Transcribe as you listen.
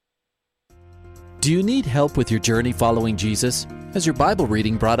Do you need help with your journey following Jesus? Has your Bible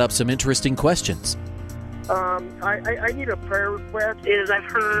reading brought up some interesting questions? I need a prayer request. I've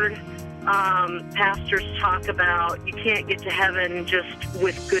heard pastors talk about you can't get to heaven just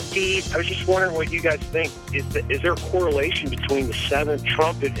with good deeds. I was just wondering what you guys think. Is there a correlation between the seventh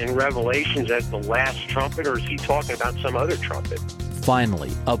trumpet in Revelations as the last trumpet, or is he talking about some other trumpet? Finally,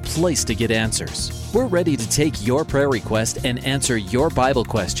 a place to get answers. We're ready to take your prayer request and answer your Bible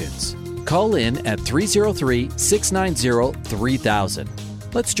questions. Call in at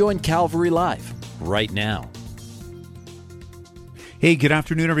 303-690-3000. Let's join Calvary Live right now. Hey, good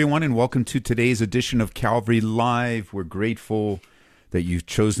afternoon, everyone, and welcome to today's edition of Calvary Live. We're grateful that you've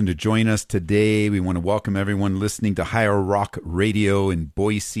chosen to join us today. We want to welcome everyone listening to Higher Rock Radio in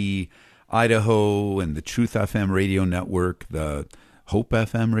Boise, Idaho, and the Truth FM radio network, the Hope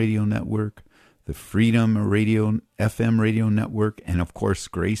FM radio network, the Freedom Radio FM radio network, and of course,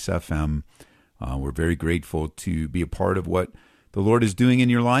 Grace FM. We're very grateful to be a part of what the Lord is doing in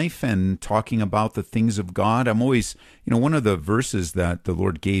your life and talking about the things of God. I'm always, one of the verses that the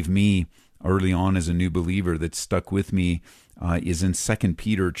Lord gave me early on as a new believer that stuck with me is in 2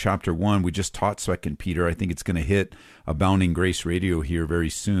 Peter chapter 1. We just taught 2 Peter. I think it's going to hit Abounding Grace Radio here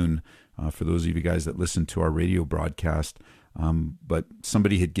very soon for those of you guys that listen to our radio broadcast. But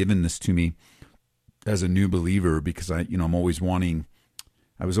somebody had given this to me as a new believer because I was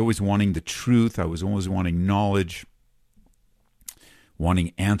always wanting the truth. I was always wanting knowledge,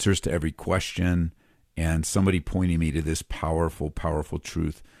 wanting answers to every question, and somebody pointing me to this powerful, powerful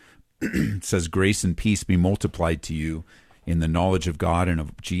truth. It says, "Grace and peace be multiplied to you in the knowledge of God and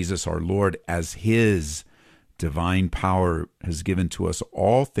of Jesus our Lord, as His divine power has given to us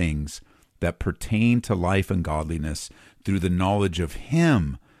all things that pertain to life and godliness through the knowledge of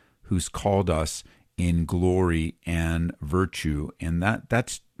Him who's called us in glory and virtue." And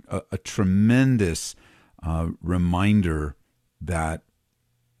that's a tremendous reminder that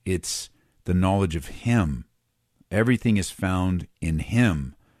it's the knowledge of Him. Everything is found in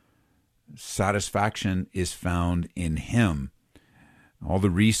Him. Satisfaction is found in Him. All the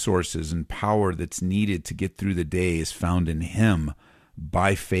resources and power that's needed to get through the day is found in Him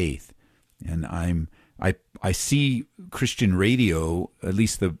by faith. And I see Christian radio, at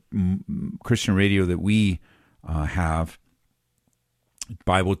least the Christian radio that we have,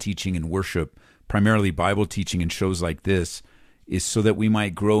 Bible teaching and worship, primarily Bible teaching and shows like this, is so that we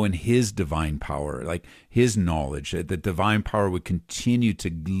might grow in His divine power, like His knowledge, that the divine power would continue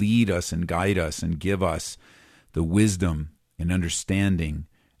to lead us and guide us and give us the wisdom and understanding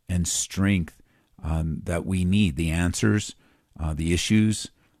and strength that we need, the answers, the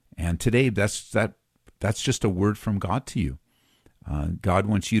issues. And today, that's just a word from God to you. God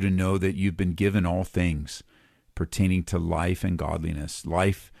wants you to know that you've been given all things pertaining to life and godliness.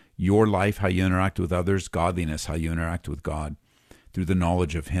 Life, your life, how you interact with others; godliness, how you interact with God, through the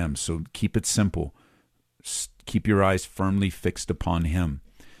knowledge of Him. So keep it simple. Keep your eyes firmly fixed upon Him.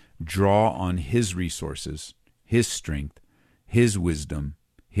 Draw on His resources, His strength, His wisdom,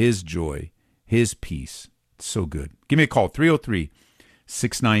 His joy, His peace. It's so good. Give me a call,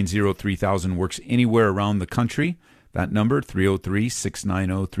 303-690-3000. Works anywhere around the country. That number,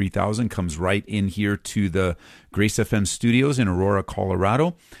 303-690-3000, comes right in here to the Grace FM studios in Aurora,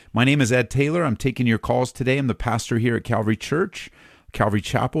 Colorado. My name is Ed Taylor. I'm taking your calls today. I'm the pastor here at Calvary Church, Calvary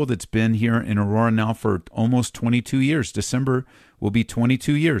Chapel, that's been here in Aurora now for almost 22 years. December will be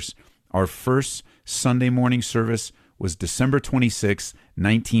 22 years. Our first Sunday morning service was December 26,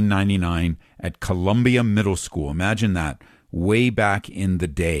 1999 at Columbia Middle School. Imagine that, way back in the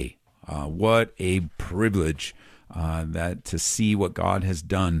day. What a privilege that to see what God has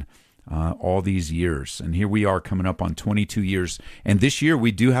done all these years. And here we are coming up on 22 years. And this year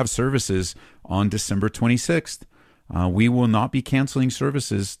we do have services on December 26th. We will not be canceling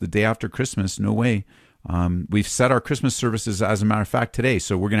services the day after Christmas. No way. We've set our Christmas services, as a matter of fact, today.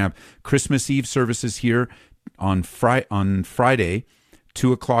 So we're going to have Christmas Eve services here on Friday,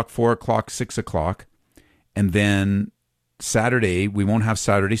 2 o'clock, 4 o'clock, 6 o'clock. And then Saturday, we won't have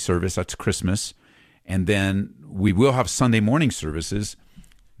Saturday service. That's Christmas. And then we will have Sunday morning services.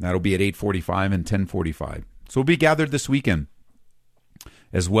 That'll be at 8:45 and 10:45. So we'll be gathered this weekend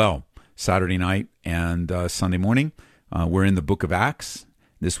as well, Saturday night and Sunday morning. We're in the book of Acts.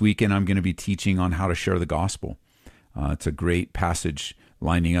 This weekend, I'm going to be teaching on how to share the gospel. It's a great passage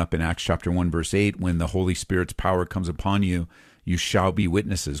lining up in Acts chapter 1, verse 8. When the Holy Spirit's power comes upon you, you shall be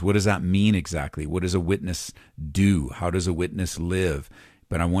witnesses. What does that mean exactly? What does a witness do? How does a witness live?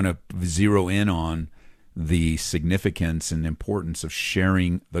 But I want to zero in on the significance and importance of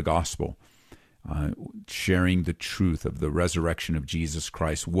sharing the gospel. sharing the truth of the resurrection of Jesus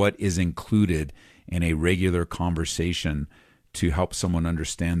Christ, what is included in a regular conversation to help someone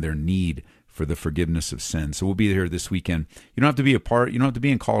understand their need for the forgiveness of sin. So we'll be there this weekend. You don't have to be you don't have to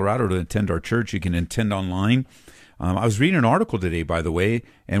be in Colorado to attend our church. You can attend online. I was reading an article today, by the way,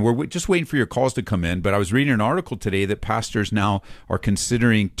 and we're just waiting for your calls to come in, but I was reading an article today that pastors now are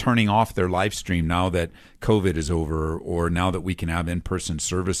considering turning off their live stream now that COVID is over, or now that we can have in-person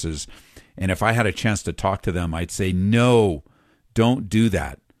services. And if I had a chance to talk to them, I'd say, no, don't do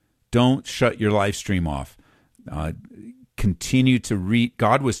that. Don't shut your live stream off. Continue to read.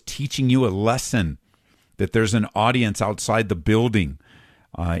 God was teaching you a lesson, that there's an audience outside the building.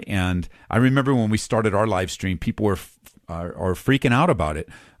 And I remember when we started our live stream, people were are freaking out about it.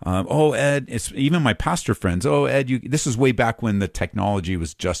 Oh, Ed, it's even my pastor friends. Oh, Ed, this is way back when the technology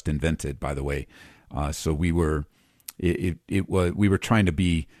was just invented, by the way. So we were trying to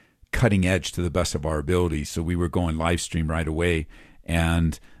be cutting edge to the best of our ability. So we were going live stream right away,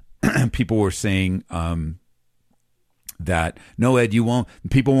 and people were saying that, no, Ed,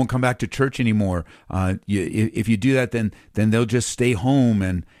 people won't come back to church anymore. If you do that, then they'll just stay home.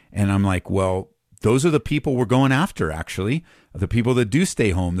 And I'm like, well, those are the people we're going after, actually. The people that do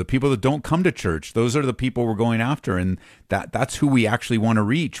stay home, the people that don't come to church, those are the people we're going after. And that's who we actually want to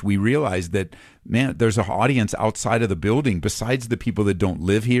reach. We realize that, man, there's an audience outside of the building, besides the people that don't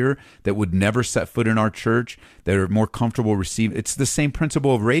live here, that would never set foot in our church, that are more comfortable receiving. It's the same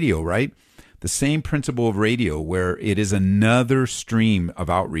principle of radio, right? The same principle of radio, where it is another stream of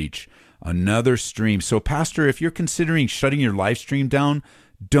outreach, another stream. So, Pastor, if you're considering shutting your live stream down,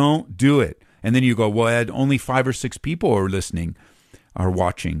 don't do it. And then you go, well, Ed, only 5 or 6 people are listening, are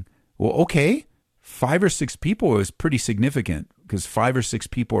watching. Well, okay, 5 or 6 people is pretty significant, because 5 or 6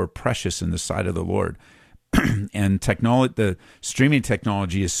 people are precious in the sight of the Lord. And the streaming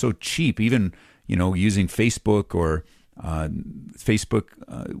technology is so cheap, even, using Facebook or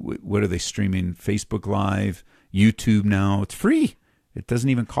what are they streaming? Facebook Live, YouTube now. It's free. It doesn't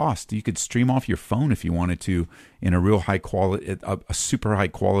even cost. You could stream off your phone if you wanted to in a real high quality, a super high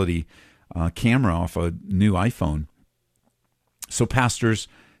quality camera off a new iPhone. So pastors,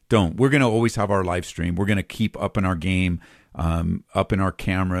 don't. We're going to always have our live stream. We're going to keep up in our game, up in our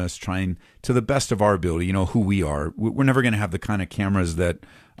cameras, trying to the best of our ability, who we are. We're never going to have the kind of cameras that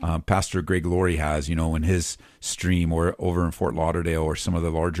Pastor Greg Laurie has, in his stream, or over in Fort Lauderdale or some of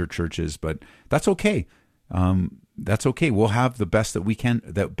the larger churches, but that's okay. That's okay. We'll have the best that we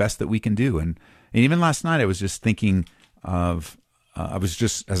can do. And even last night, I was just thinking of,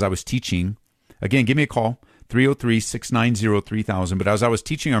 as I was teaching, again, give me a call, 303-690-3000. But as I was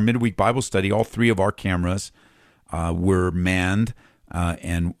teaching our midweek Bible study, all 3 of our cameras were manned,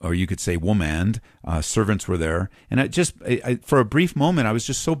 or you could say womaned. Servants were there. And for a brief moment, I was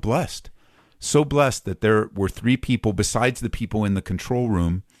just so blessed that there were 3 people besides the people in the control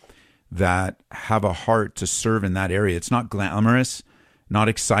room that have a heart to serve in that area. It's not glamorous, not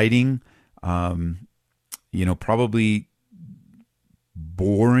exciting, probably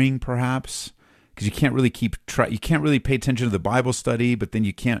boring perhaps, because you can't really you can't really pay attention to the Bible study, but then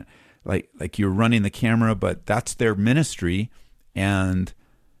you can't, like you're running the camera, but that's their ministry. And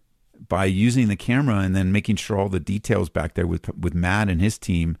by using the camera and then making sure all the details back there with Matt and his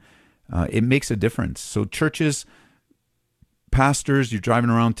team, it makes a difference. So churches, pastors, you're driving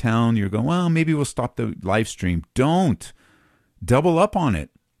around town, you're going, well, maybe we'll stop the live stream. Don't. Double up on it.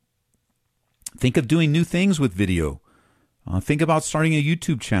 Think of doing new things with video. Think about starting a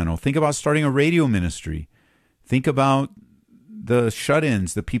YouTube channel. Think about starting a radio ministry. Think about the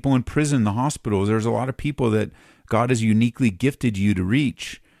shut-ins, the people in prison, the hospitals. There's a lot of people that God has uniquely gifted you to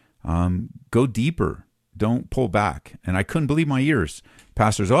reach. Go deeper. Don't pull back. And I couldn't believe my ears.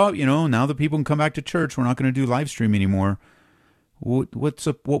 Pastors, now that people can come back to church, we're not going to do live stream anymore. What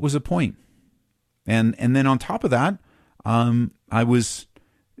was the point? And then on top of that, I was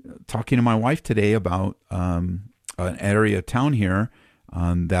talking to my wife today about an area of town here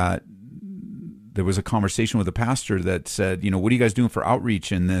that there was a conversation with a pastor that said, what are you guys doing for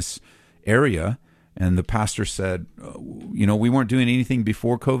outreach in this area? And the pastor said, we weren't doing anything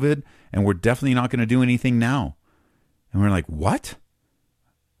before COVID, and we're definitely not going to do anything now. And we're like, what?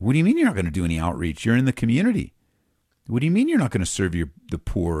 What do you mean you're not going to do any outreach? You're in the community. What do you mean you're not going to serve the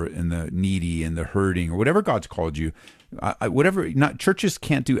poor and the needy and the hurting, or whatever God's called you? Churches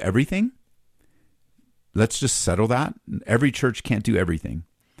can't do everything. Let's just settle that. Every church can't do everything,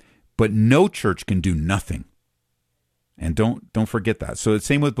 but no church can do nothing. And don't forget that. So it's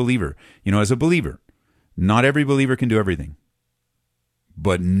same with believer. As a believer, not every believer can do everything,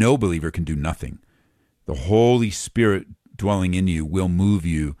 but no believer can do nothing. The Holy Spirit dwelling in you will move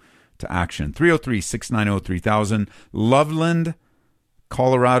you to action. 303-690-3000. Loveland,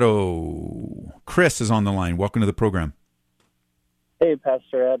 Colorado. Chris is on the line. Welcome to the program. Hey,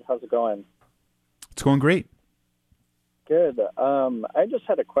 Pastor Ed. How's it going? It's going great. Good. I just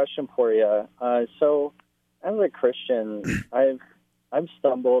had a question for you. So, as a Christian, I've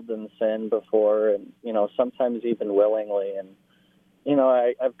stumbled in sin before, and sometimes even willingly. And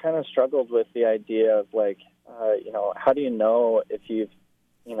I've kind of struggled with the idea of how do you know if you've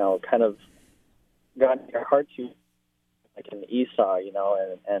kind of gotten your heart to like an Esau,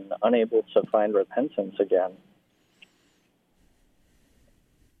 and unable to find repentance again?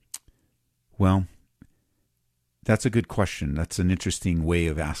 Well, that's a good question. That's an interesting way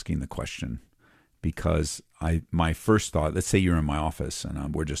of asking the question, because my first thought, let's say you're in my office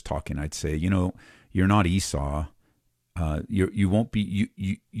and we're just talking, I'd say, you're not Esau. You won't be.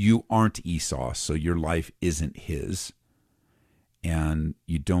 You aren't Esau, so your life isn't his, and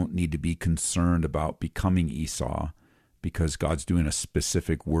you don't need to be concerned about becoming Esau, because God's doing a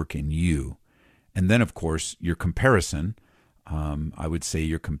specific work in you. And then, of course, your comparison. I would say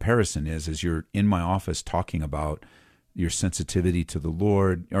your comparison is you're in my office talking about your sensitivity to the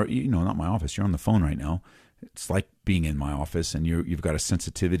Lord, or not my office. You're on the phone right now. It's like being in my office, and you've got a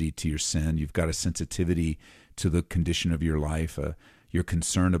sensitivity to your sin. You've got a sensitivity to the condition of your life. You're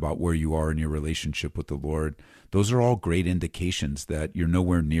concerned about where you are in your relationship with the Lord. Those are all great indications that you're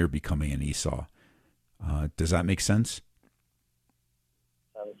nowhere near becoming an Esau. Does that make sense?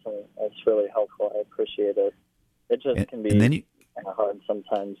 That's really helpful. I appreciate it. It just can be kind of hard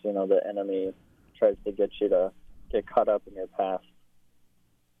sometimes. The enemy tries to get you to get caught up in your past.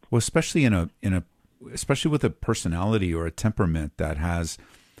 Well, especially especially with a personality or a temperament that has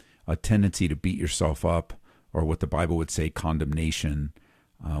a tendency to beat yourself up, or what the Bible would say, condemnation,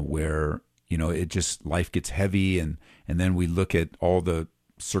 where it just, life gets heavy, and then we look at all the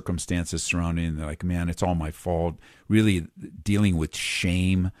circumstances surrounding, and they're like, man, it's all my fault. Really dealing with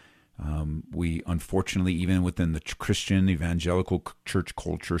shame. We unfortunately, even within the Christian evangelical church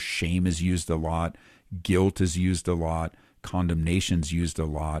culture, shame is used a lot, guilt is used a lot, condemnation is used a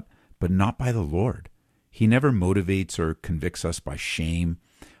lot, but not by the Lord. He never motivates or convicts us by shame.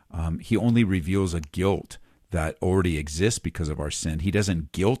 He only reveals a guilt that already exists because of our sin. He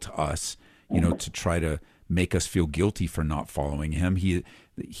doesn't guilt us, to try to make us feel guilty for not following him.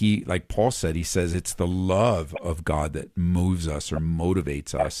 He, like Paul said, he says it's the love of God that moves us or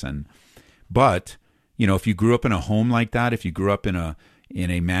motivates us. But if you grew up in a home like that, if you grew up in a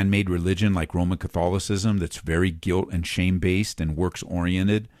man-made religion like Roman Catholicism that's very guilt and shame-based and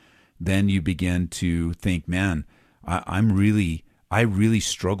works-oriented, then you begin to think, man, I really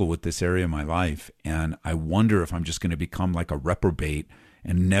struggle with this area of my life, and I wonder if I'm just going to become like a reprobate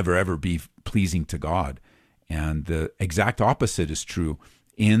and never ever be pleasing to God. And the exact opposite is true.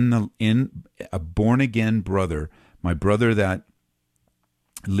 In a born-again brother, my brother that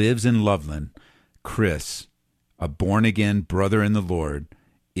lives in Loveland, Chris, a born-again brother in the Lord,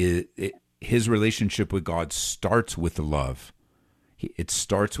 his relationship with God starts with love. It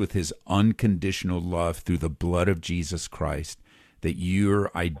starts with his unconditional love through the blood of Jesus Christ, that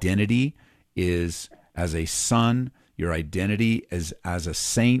your identity is as a son, your identity is as a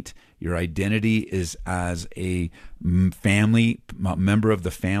saint, your identity is as a member of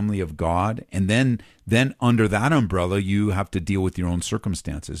the family of God. And then under that umbrella, you have to deal with your own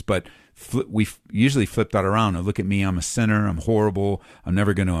circumstances. But we usually flip that around and look at me, I'm a sinner, I'm horrible, I'm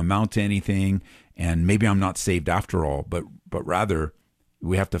never going to amount to anything, and maybe I'm not saved after all. But rather,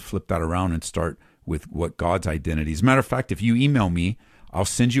 we have to flip that around and start with what God's identity is. As a matter of fact, if you email me, I'll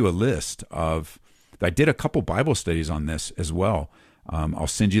send you a list of, I did a couple Bible studies on this as well. I'll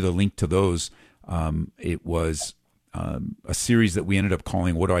send you the link to those. It was a series that we ended up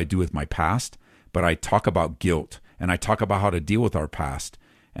calling What Do I Do With My Past? But I talk about guilt, and I talk about how to deal with our past,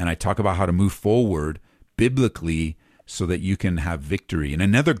 and I talk about how to move forward biblically so that you can have victory. And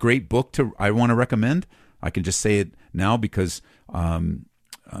another great book I want to recommend, I can just say it now because I'm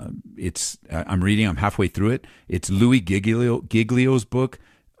halfway through it. It's Louis Giglio's book,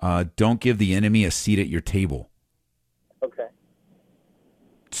 Don't Give the Enemy a Seat at Your Table. Okay.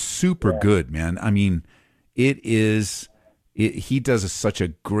 Super good, man. I mean, he does such a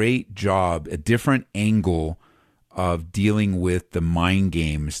great job, a different angle of dealing with the mind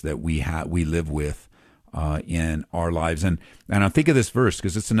games that we live with in our lives. And I think of this verse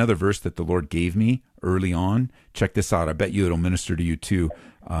because it's another verse that the Lord gave me early on. Check this out. I bet you it'll minister to you too.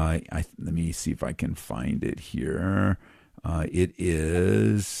 Let me see if I can find it here. It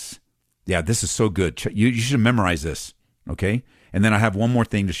is, this is so good. You should memorize this, okay? And then I have one more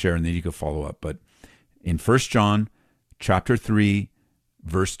thing to share, and then you can follow up. But in 1 John chapter 3,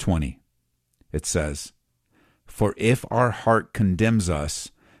 verse 20. It says, "For if our heart condemns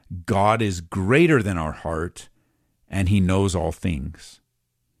us, God is greater than our heart, and he knows all things."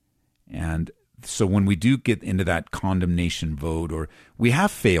 And so when we do get into that condemnation vote, or we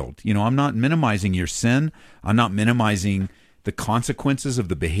have failed, I'm not minimizing your sin. I'm not minimizing the consequences of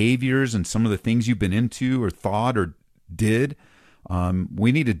the behaviors and some of the things you've been into or thought or did.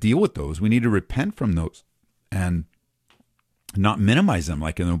 We need to deal with those. We need to repent from those and not minimize them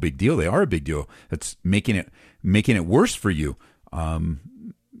like no big deal. They are a big deal. That's making it worse for you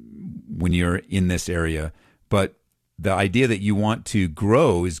when you're in this area. But the idea that you want to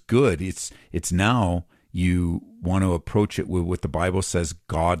grow is good. It's now you want to approach it with what the Bible says,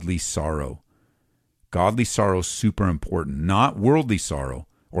 godly sorrow. Godly sorrow is super important, not worldly sorrow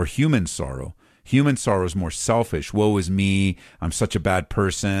or human sorrow. Human sorrow is more selfish. Woe is me. I'm such a bad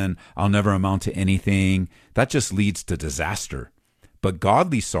person. I'll never amount to anything. That just leads to disaster. But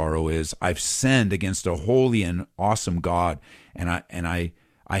godly sorrow is, I've sinned against a holy and awesome God, and I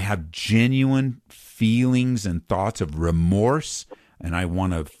have genuine feelings and thoughts of remorse, and I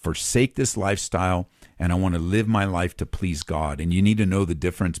want to forsake this lifestyle, and I want to live my life to please God. And you need to know the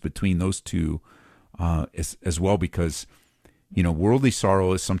difference between those two as well, because worldly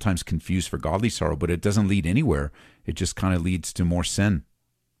sorrow is sometimes confused for godly sorrow, but it doesn't lead anywhere. It just kind of leads to more sin.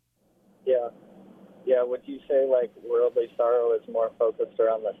 Yeah, would you say like worldly sorrow is more focused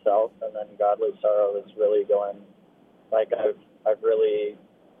around the self, and then godly sorrow is really going like I've really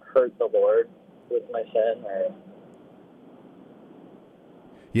hurt the Lord with my sin? Or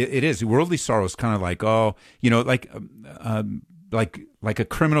yeah, it is. Worldly sorrow is kind of like, like a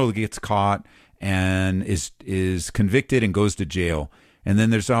criminal that gets caught and is convicted and goes to jail. And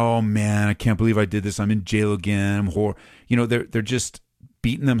then there's, oh man, I can't believe I did this. I'm in jail again. They're just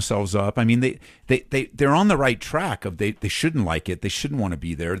beating themselves up. I mean, they're on the right track of they shouldn't like it. They shouldn't want to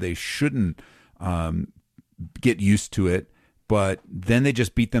be there. They shouldn't get used to it. But then they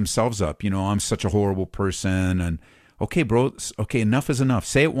just beat themselves up. I'm such a horrible person. And okay, bro, okay, enough is enough.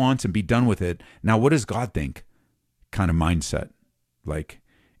 Say it once and be done with it. Now, what does God think? Kind of mindset.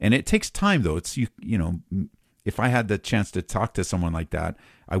 And it takes time though. It's, if I had the chance to talk to someone like that,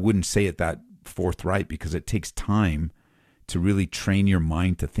 I wouldn't say it that forthright, because it takes time to really train your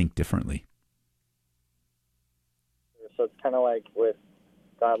mind to think differently. So it's kind of like with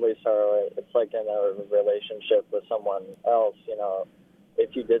godly sorrow, it's like in a relationship with someone else.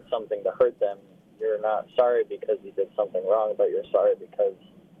 If you did something to hurt them, you're not sorry because you did something wrong, but you're sorry because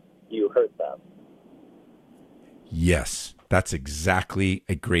you hurt them. Yes, that's exactly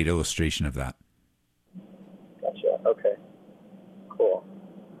a great illustration of that. Gotcha. Okay. Cool.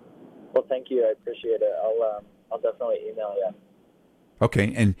 Well, thank you. I appreciate it. I'll definitely email you.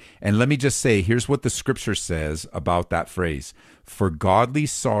 Okay, and let me just say, here's what the scripture says about that phrase. For godly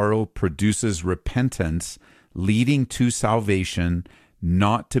sorrow produces repentance, leading to salvation,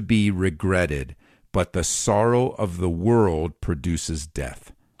 not to be regretted, but the sorrow of the world produces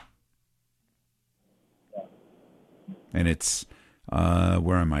death. Yeah. And it's,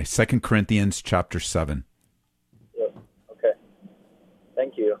 where am I? 2 Corinthians chapter 7. Yep. Okay.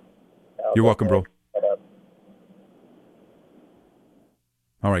 Thank you. You're welcome, bro.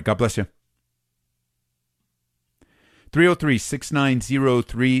 All right. God bless you.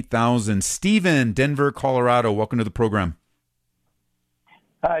 303-690-3000. Stephen, Denver, Colorado. Welcome to the program.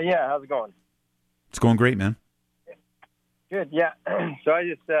 Yeah, how's it going? It's going great, man. Good, yeah. So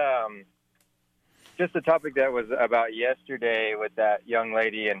I just the topic that was about yesterday with that young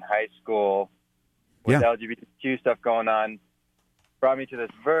lady in high school with LGBTQ stuff going on brought me to this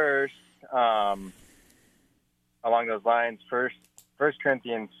verse along those lines. First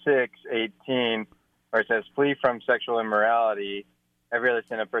Corinthians 6:18, where it says, "Flee from sexual immorality. Every other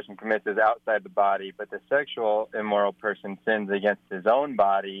sin a person commits is outside the body, but the sexual immoral person sins against his own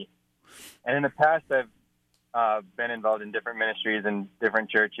body." And in the past, I've been involved in different ministries and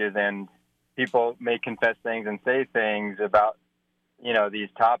different churches, and people may confess things and say things about, these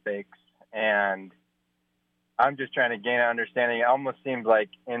topics. And I'm just trying to gain an understanding. It almost seems like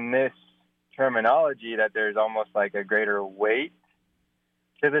in this terminology that there's almost like a greater weight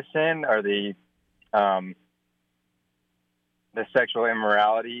to the sin or the sexual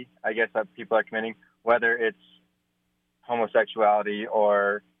immorality, I guess, that people are committing, whether it's homosexuality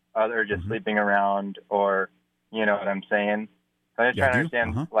or other just sleeping around, or you know what I'm saying. So I'm just trying to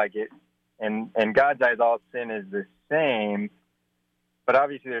understand, like it, in God's eyes, all sin is the same, but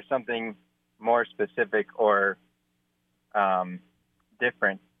obviously there's something more specific or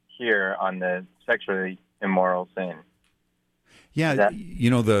different here on the sexually immoral sin. Yeah,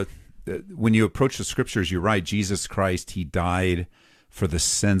 when you approach the scriptures, you're right. Jesus Christ, he died for the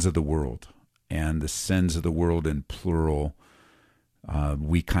sins of the world. And the sins of the world in plural,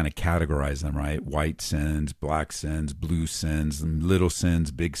 we kind of categorize them, right? White sins, black sins, blue sins, little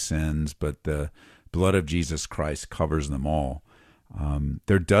sins, big sins, but the blood of Jesus Christ covers them all.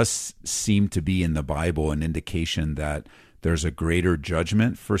 There does seem to be in the Bible an indication that there's a greater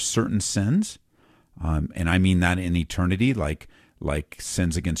judgment for certain sins. And I mean that in eternity, like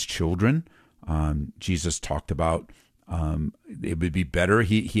sins against children. Jesus talked about it would be better.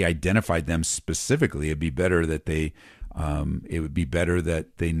 He identified them specifically. It'd be better that it would be better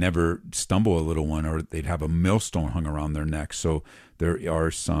that they never stumble a little one, or they'd have a millstone hung around their neck. So there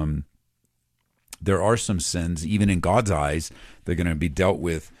are some sins, even in God's eyes, they're going to be dealt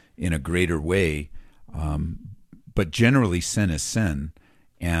with in a greater way. But generally, sin is sin,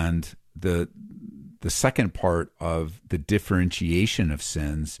 and the second part of the differentiation of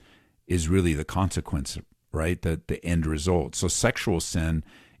sins is really the consequence, right? The end result. So sexual sin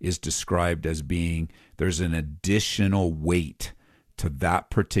is described as being, there's an additional weight to that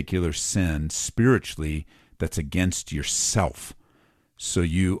particular sin spiritually that's against yourself. So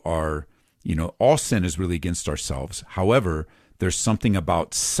you are, all sin is really against ourselves. However, there's something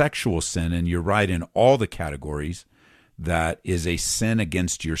about sexual sin, and you're right in all the categories, that is a sin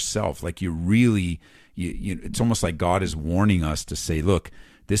against yourself. Like it's almost like God is warning us to say, look,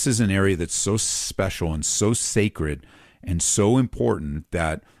 this is an area that's so special and so sacred and so important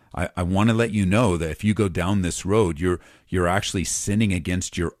that I want to let you know that if you go down this road, you're actually sinning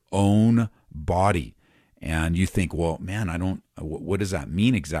against your own body. And you think, well, man, what does that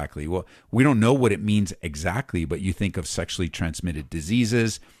mean exactly? Well, we don't know what it means exactly, but you think of sexually transmitted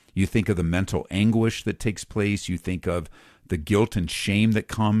diseases. You think of the mental anguish that takes place. You think of the guilt and shame that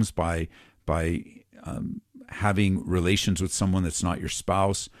comes by having relations with someone that's not your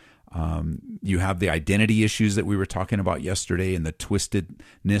spouse. You have the identity issues that we were talking about yesterday, and the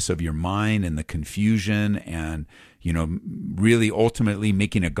twistedness of your mind and the confusion, and really ultimately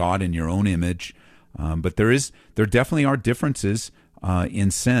making a God in your own image. But there definitely are differences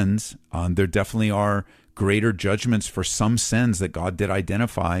in sins. There definitely are greater judgments for some sins that God did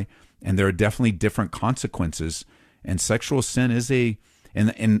identify, and there are definitely different consequences. And sexual sin is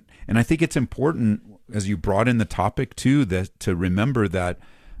and I think it's important, as you brought in the topic too, that to remember that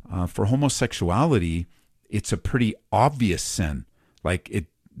for homosexuality, it's a pretty obvious sin. Like it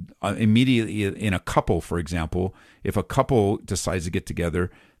immediately in a couple, for example, if a couple decides to get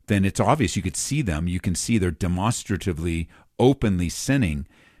together, then it's obvious. You could see them. You can see they're demonstratively, openly sinning.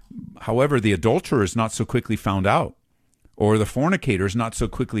 However, the adulterer is not so quickly found out, or the fornicator is not so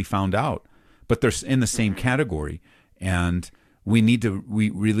quickly found out, but they're in the same category. And we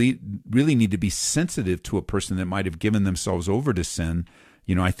really need to be sensitive to a person that might have given themselves over to sin.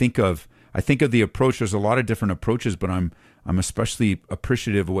 I think of the approach. There's a lot of different approaches, but I'm especially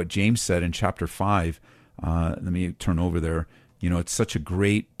appreciative of what James said in chapter 5. Let me turn over there. It's such a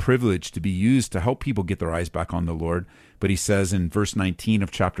great privilege to be used to help people get their eyes back on the Lord. But he says in verse 19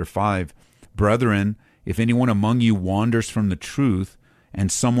 of chapter 5, "Brethren, if anyone among you wanders from the truth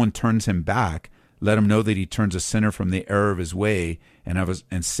and someone turns him back, let him know that he turns a sinner from the error of his way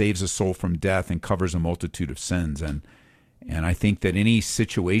and saves a soul from death and covers a multitude of sins." And I think that any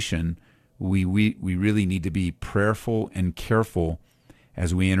situation, we really need to be prayerful and careful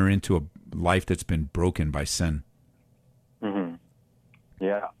as we enter into a life that's been broken by sin. Mm-hmm.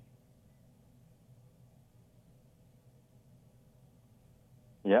 Yeah.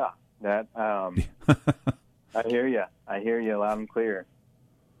 Yeah. That I hear you. I hear you loud and clear.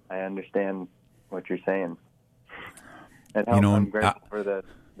 I understand what you're saying. And I'm grateful for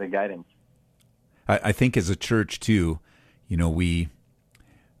the guidance. I think as a church too, we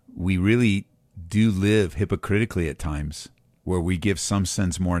really do live hypocritically at times, where we give some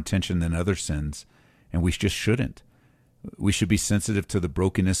sins more attention than other sins, and we just shouldn't. We should be sensitive to the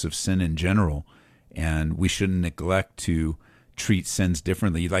brokenness of sin in general, and we shouldn't neglect to treat sins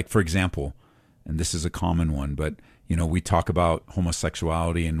differently. Like, for example, and this is a common one, but we talk about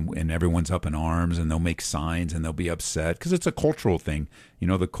homosexuality and everyone's up in arms, and they'll make signs and they'll be upset because it's a cultural thing.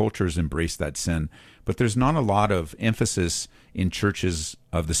 The cultures embrace that sin, but there's not a lot of emphasis in churches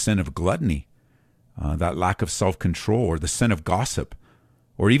of the sin of gluttony, that lack of self-control, or the sin of gossip,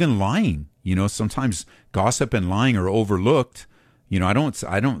 or even lying. Sometimes gossip and lying are overlooked. I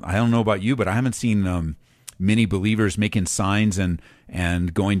don't know about you, but I haven't seen many believers making signs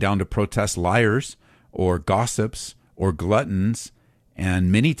and going down to protest liars or gossips or gluttons.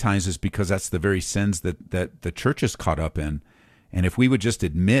 And many times it's because that's the very sins that the church is caught up in. And if we would just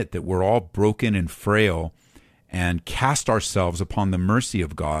admit that we're all broken and frail and cast ourselves upon the mercy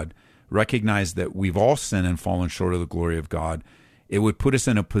of God, recognize that we've all sinned and fallen short of the glory of God, it would put us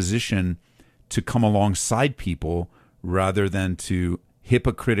in a position to come alongside people rather than to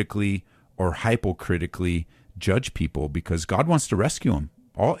hypocritically or hypocritically judge people, because God wants to rescue them.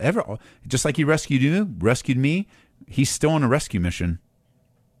 Just like he rescued you, rescued me, he's still on a rescue mission.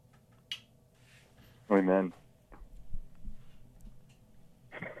 Amen.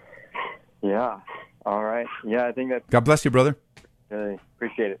 Yeah. All right. Yeah, I think that's... God bless you, brother. Really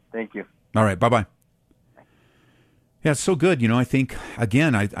appreciate it. Thank you. All right. Bye-bye. Yeah, it's so good. I think,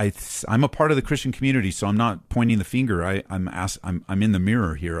 again, I'm a part of the Christian community, so I'm not pointing the finger. I'm in the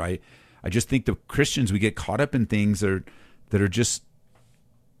mirror here. I just think the Christians, we get caught up in things that are just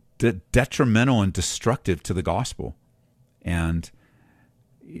detrimental and destructive to the gospel. And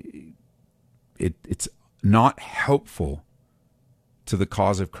it's not helpful to the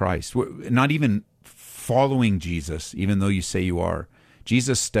cause of Christ. We're not even following Jesus, even though you say you are.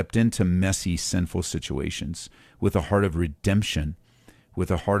 Jesus stepped into messy, sinful situations with a heart of redemption, with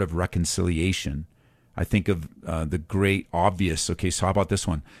a heart of reconciliation. I think of the great obvious, so how about this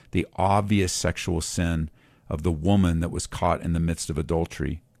one? The obvious sexual sin of the woman that was caught in the midst of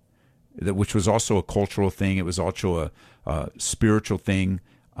adultery, which was also a cultural thing. It was also a spiritual thing,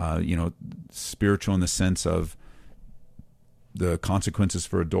 spiritual in the sense of the consequences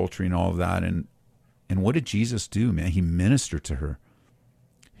for adultery and all of that. And what did Jesus do, man? He ministered to her.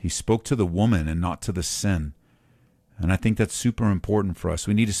 He spoke to the woman and not to the sin. And I think that's super important for us.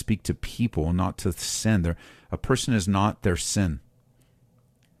 We need to speak to people, not to sin. A person is not their sin.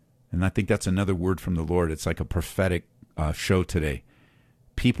 And I think that's another word from the Lord. It's like a prophetic show today.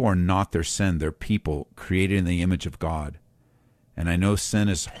 People are not their sin. They're people created in the image of God. And I know sin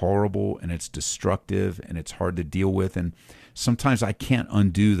is horrible and it's destructive and it's hard to deal with. And sometimes I can't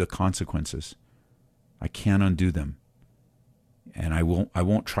undo the consequences. I can't undo them. And I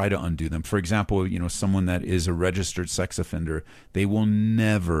won't try to undo them. For example, someone that is a registered sex offender, they will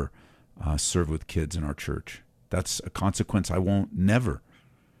never serve with kids in our church. That's a consequence I won't never.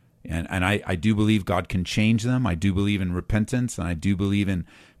 And I do believe God can change them. I do believe in repentance, and I do believe in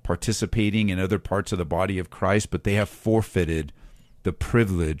participating in other parts of the body of Christ, but they have forfeited the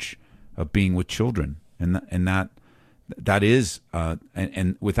privilege of being with children. And that is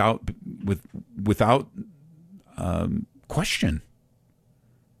and without question.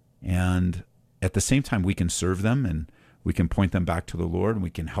 And at the same time, we can serve them and we can point them back to the Lord and we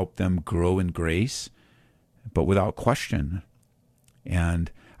can help them grow in grace, but without question. And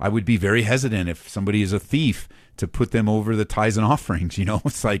I would be very hesitant if somebody is a thief to put them over the tithes and offerings.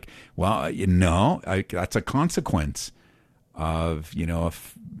 It's like, well, that's a consequence of,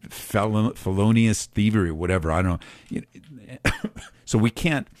 felonious thievery or whatever. I don't know. So we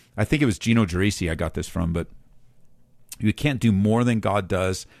can't, I think it was Gino Geraci I got this from, but we can't do more than God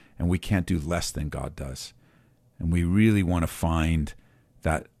does, and we can't do less than God does. And we really want to find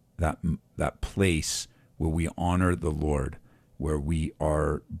that place where we honor the Lord, where we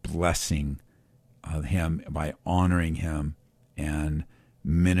are blessing him by honoring him and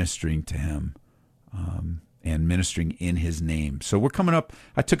ministering to him and ministering in his name. So we're coming up.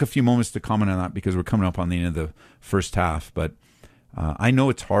 I took a few moments to comment on that because we're coming up on the end of the first half, but I know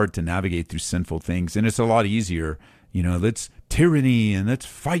it's hard to navigate through sinful things, and it's a lot easier. Let's tyranny and let's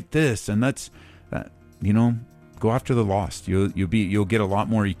fight this and let's go after the lost. You'll get a lot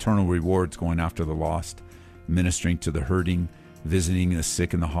more eternal rewards going after the lost, ministering to the hurting, visiting the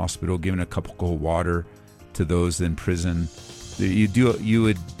sick in the hospital, giving a cup of cold water to those in prison. You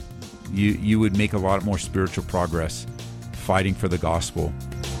would make a lot more spiritual progress fighting for the gospel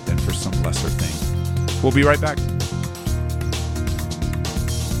than for some lesser thing. We'll be right back.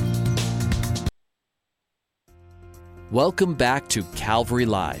 Welcome back to Calvary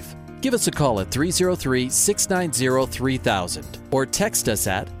Live. Give us a call at 303-690-3000 or text us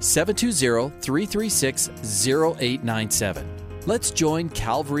at 720-336-0897. Let's join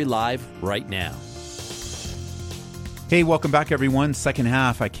Calvary Live right now. Hey, welcome back, everyone. Second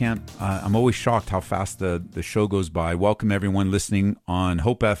half. I'm always shocked how fast the show goes by. Welcome, everyone listening on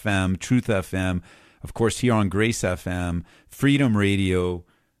Hope FM, Truth FM, of course, here on Grace FM, Freedom Radio.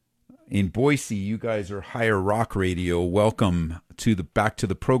 In Boise, you guys are Higher Rock Radio. Welcome back to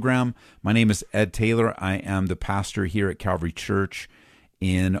the program. My name is Ed Taylor. I am the pastor here at Calvary Church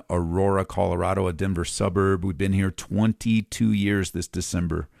in Aurora, Colorado, a Denver suburb. We've been here 22 years this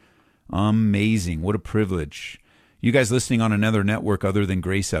December. Amazing. What a privilege. You guys listening on another network other than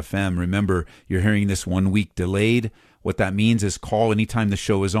Grace FM, remember, you're hearing this 1 week delayed. What that means is call anytime the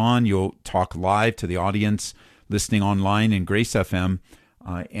show is on. You'll talk live to the audience listening online in Grace FM.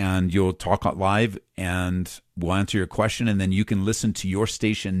 And you'll talk live and we'll answer your question, and then you can listen to your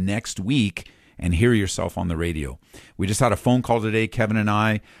station next week and hear yourself on the radio. We just had a phone call today, Kevin and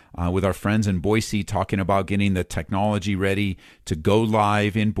I, with our friends in Boise, talking about getting the technology ready to go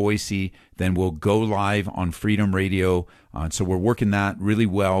live in Boise. Then we'll go live on Freedom Radio. So we're working that really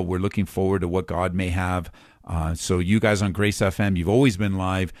well. We're looking forward to what God may have. So you guys on Grace FM, you've always been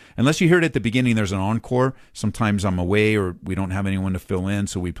live. Unless you heard at the beginning, there's an encore. Sometimes I'm away or we don't have anyone to fill in,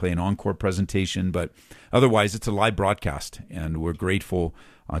 so we play an encore presentation. But otherwise, it's a live broadcast, and we're grateful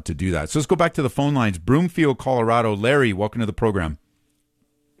to do that. So let's go back to the phone lines. Broomfield, Colorado. Larry, welcome to the program.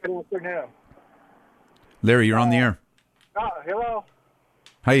 Good afternoon. Larry, you're on the air. Hello.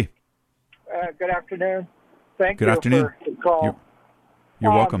 Hi. Good afternoon. Thank Good you afternoon. for the call.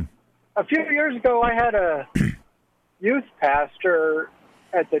 You're welcome. A few years ago, I had a youth pastor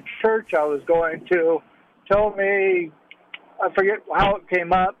at the church I was going to told me, I forget how it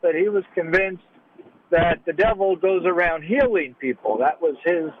came up, but he was convinced that the devil goes around healing people. That was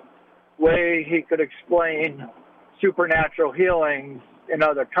his way he could explain supernatural healings in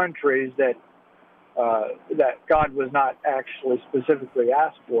other countries that God was not actually specifically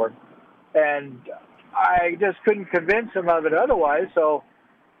asked for. And I just couldn't convince him of it otherwise, so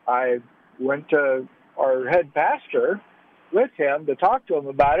I went to our head pastor with him to talk to him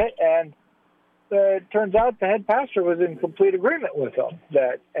about it, and it turns out the head pastor was in complete agreement with him.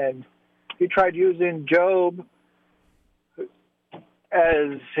 And he tried using Job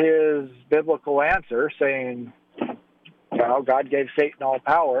as his biblical answer, saying, God gave Satan all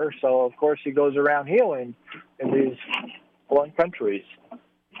power, so of course he goes around healing in these foreign countries.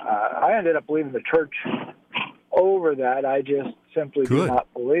 I ended up leaving the church over that. I just simply do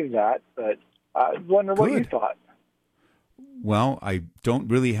not believe that, but I wonder what you thought. Well, I don't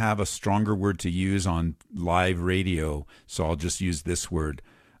really have a stronger word to use on live radio, so I'll just use this word,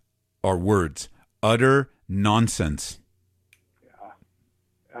 or words, utter nonsense.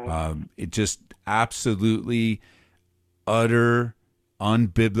 It just absolutely utter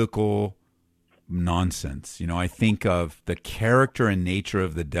unbiblical nonsense. I think of the character and nature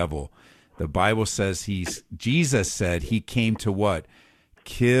of the devil. The Bible says Jesus said he came to what?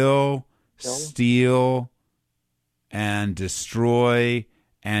 Kill, steal, and destroy,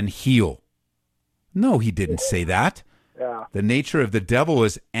 and heal. No, he didn't say that. Yeah. The nature of the devil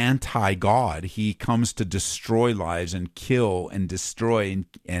is anti-God. He comes to destroy lives and kill and destroy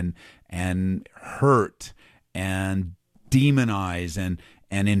and hurt and demonize and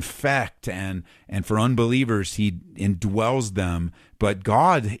infect, and for unbelievers, he indwells them. But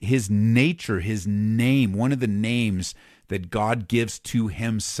God, his nature, his name, one of the names that God gives to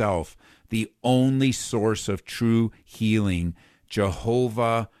himself, the only source of true healing,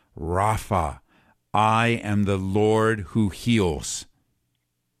 Jehovah Rapha. I am the Lord who heals.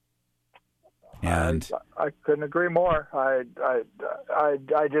 And I couldn't agree more. I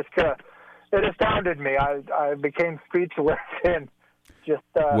just it astounded me. I became speechless and just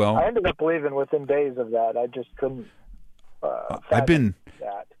I ended up leaving within days of that. I just couldn't. I've been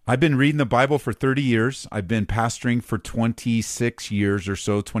reading the Bible for 30 years. I've been pastoring for 26 years or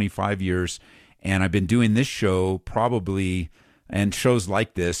so, 25 years, and I've been doing this show probably and shows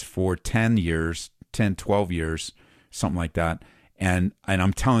like this for 10 years, 10, 12 years, something like that. And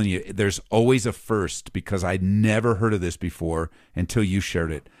I'm telling you, there's always a first, because I'd never heard of this before until you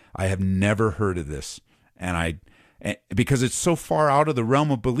shared it. I have never heard of this, and because it's so far out of the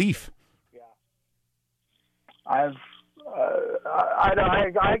realm of belief. Yeah, I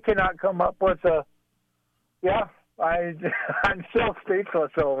cannot come up with a. Yeah, I'm still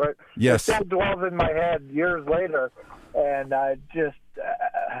speechless over it. Yes, it still dwells in my head years later, and I just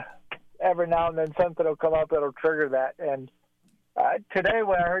every now and then something will come up that'll trigger that. And today,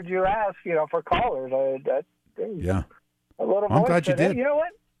 when I heard you ask, for callers, a little voice I'm glad you did. Hey, you know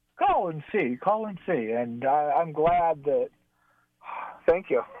what? Call and see, and I'm glad that. Thank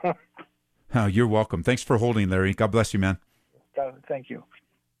you. Oh, you're welcome. Thanks for holding, Larry. God bless you, man. Thank you.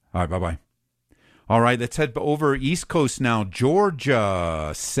 All right, bye-bye. All right, let's head over East Coast now.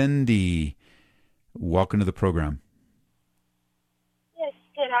 Georgia, Cindy, welcome to the program. Yes,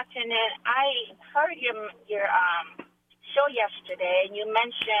 good afternoon. I heard your show yesterday, and you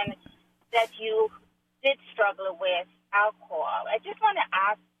mentioned that you did struggle with alcohol. I just want to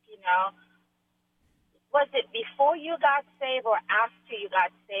ask, was it before you got saved or after you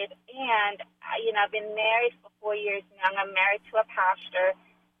got saved? And, I've been married for 4 years now. I'm married to a pastor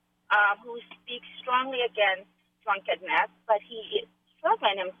who speaks strongly against drunkenness, but he is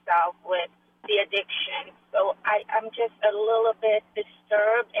struggling himself with the addiction. So I'm just a little bit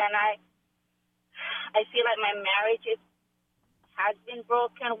disturbed, and I feel like my marriage has been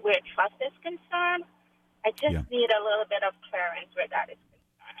broken where trust is concerned. I just need a little bit of clearance where that is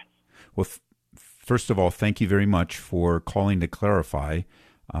concerned. Well, first of all, thank you very much for calling to clarify,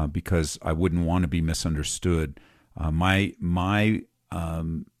 because I wouldn't want to be misunderstood. My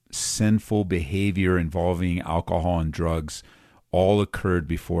sinful behavior involving alcohol and drugs all occurred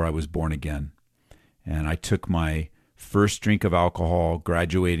before I was born again. And I took my first drink of alcohol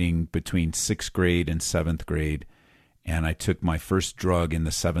graduating between 6th grade and 7th grade. And I took my first drug in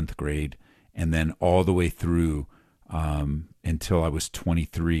the 7th grade, and then all the way through until I was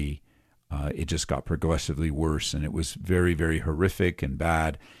 23. It just got progressively worse, and it was very, very horrific and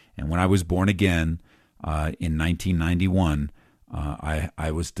bad. And when I was born again in 1991,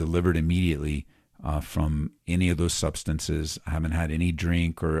 I was delivered immediately from any of those substances. I haven't had any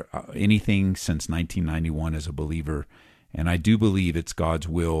drink or anything since 1991 as a believer. And I do believe it's God's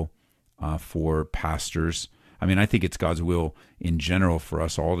will for pastors. I mean, I think it's God's will in general for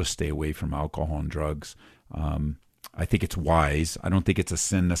us all to stay away from alcohol and drugs. I think it's wise. I don't think it's a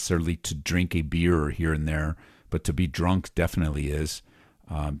sin necessarily to drink a beer here and there, but to be drunk definitely is.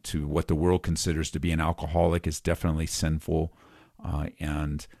 To what the world considers to be an alcoholic is definitely sinful,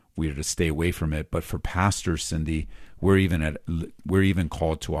 and we are to stay away from it. But for pastors, Cindy, we're even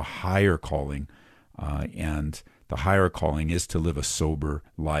called to a higher calling, and the higher calling is to live a sober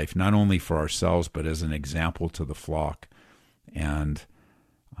life, not only for ourselves but as an example to the flock. And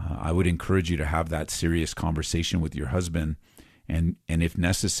I would encourage you to have that serious conversation with your husband, and if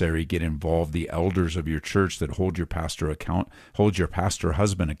necessary, get involved the elders of your church that hold your pastor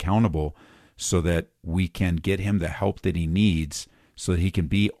husband accountable, so that we can get him the help that he needs, so that he can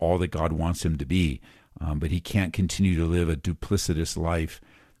be all that God wants him to be. But he can't continue to live a duplicitous life.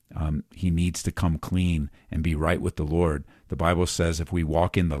 He needs to come clean and be right with the Lord. The Bible says if we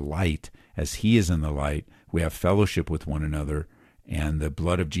walk in the light as he is in the light, we have fellowship with one another, and the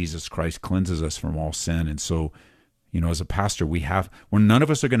blood of Jesus Christ cleanses us from all sin. And so, as a pastor, none of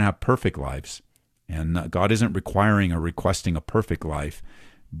us are going to have perfect lives, and God isn't requiring or requesting a perfect life,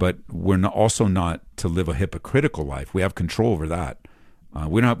 but we're also not to live a hypocritical life. We have control over that.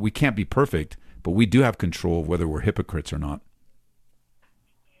 We can't be perfect, but we do have control of whether we're hypocrites or not.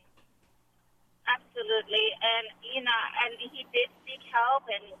 Absolutely, and and he did seek help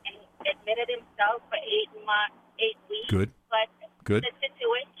and admitted himself for 8 weeks. Good. But Good. The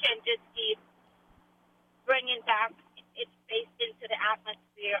situation just keeps bringing back its face into the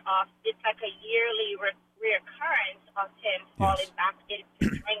atmosphere of, it's like a yearly reoccurrence of him falling back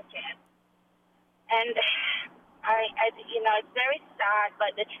into drinking. And it's very sad,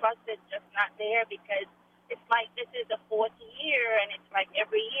 but the trust is just not there, because it's like this is the 4th year, and it's like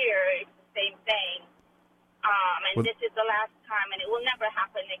every year it's the same thing. This is the last time, and it will never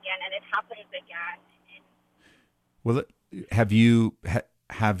happen again, and it happens again. Well, have you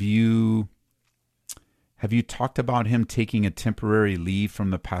talked about him taking a temporary leave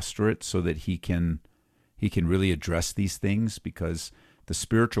from the pastorate so that he can really address these things? Because the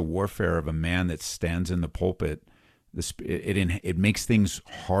spiritual warfare of a man that stands in the pulpit, it makes things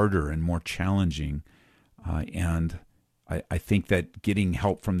harder and more challenging, and I think that getting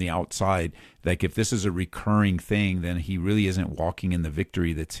help from the outside, like if this is a recurring thing, then he really isn't walking in the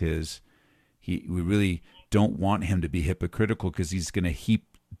victory that's his. We really don't want him to be hypocritical, because he's going to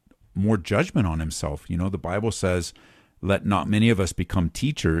heap more judgment on himself. The Bible says, let not many of us become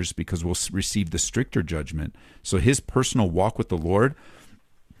teachers, because we'll receive the stricter judgment. So his personal walk with the Lord,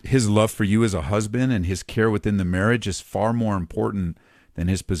 his love for you as a husband, and his care within the marriage is far more important than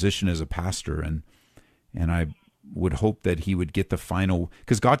his position as a pastor. And I would hope that he would get the final,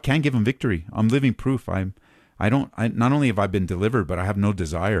 because God can give him victory. I'm living proof. Not only have I been delivered, but I have no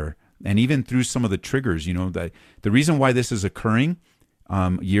desire. And even through some of the triggers, that the reason why this is occurring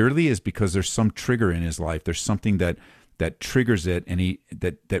yearly is because there's some trigger in his life. There's something that triggers it, and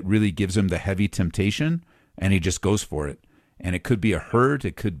that really gives him the heavy temptation, and he just goes for it. And it could be a hurt.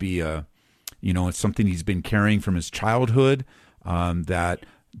 It could be it's something he's been carrying from his childhood. That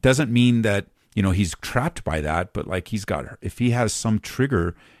doesn't mean that he's trapped by that, but like if he has some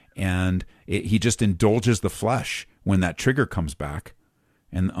trigger, and he just indulges the flesh when that trigger comes back.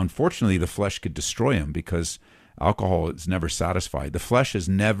 And unfortunately, the flesh could destroy him, because alcohol is never satisfied. The flesh is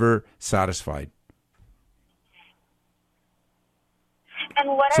never satisfied. And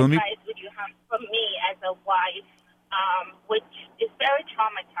what advice would you have for me as a wife, which is very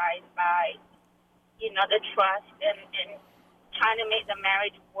traumatized by, the trust and trying to make the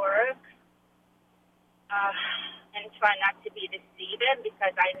marriage work, and try not to be deceived,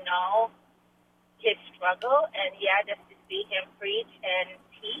 because I know his struggle, and just to see him preach and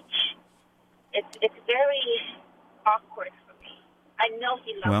teach, it's very awkward for me. I know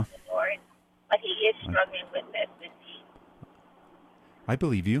he loves the Lord, but he is struggling with this. I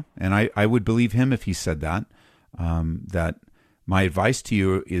believe you, and I would believe him if he said that. That my advice to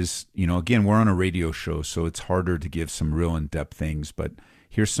you is, again, we're on a radio show, so it's harder to give some real in-depth things, but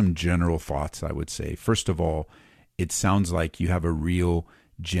here's some general thoughts I would say. First of all, it sounds like you have a real,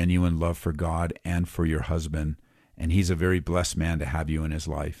 genuine love for God and for your husband, and he's a very blessed man to have you in his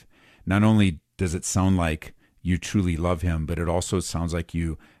life. Not only does it sound like you truly love him, but it also sounds like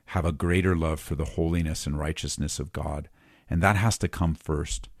you have a greater love for the holiness and righteousness of God, and that has to come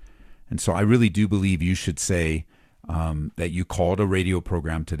first. And so I really do believe you should say that you called a radio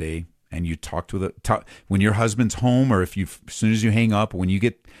program today and you talked with when your husband's home, or as soon as you hang up, when you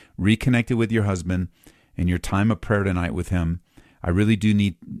get reconnected with your husband in your time of prayer tonight with him, I really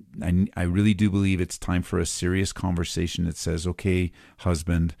do believe it's time for a serious conversation that says, okay,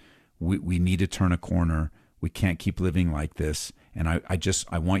 husband, we need to turn a corner. We can't keep living like this. And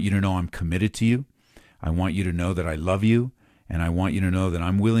I want you to know I'm committed to you. I want you to know that I love you. And I want you to know that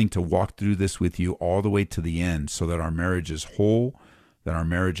I'm willing to walk through this with you all the way to the end, so that our marriage is whole, that our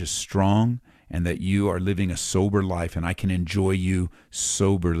marriage is strong, and that you are living a sober life, and I can enjoy you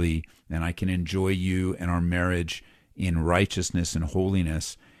soberly, and I can enjoy you and our marriage in righteousness and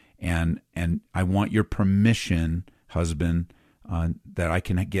holiness. And I want your permission, husband, that I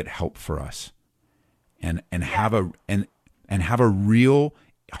can get help for us, and have a real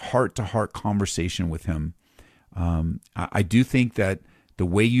heart-to-heart conversation with him. I do think that the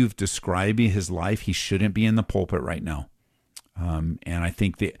way you've described his life, he shouldn't be in the pulpit right now. And I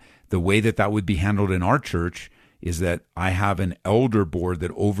think the way that would be handled in our church is that I have an elder board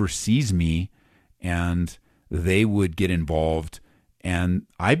that oversees me, and they would get involved. And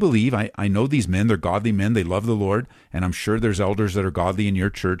I believe, I know these men, they're godly men, they love the Lord, and I'm sure there's elders that are godly in your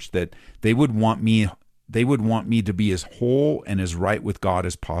church that they would want me to be as whole and as right with God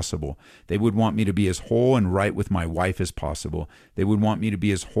as possible. They would want me to be as whole and right with my wife as possible. They would want me to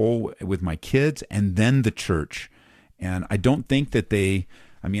be as whole with my kids and then the church. And I don't think that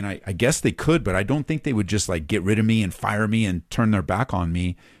I guess they could, but I don't think they would just like get rid of me and fire me and turn their back on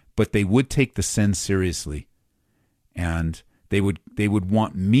me, but they would take the sin seriously. And they would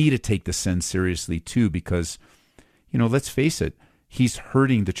want me to take the sin seriously too, because, let's face it, he's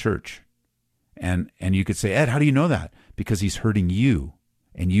hurting the church. And you could say, Ed, how do you know that? Because he's hurting you,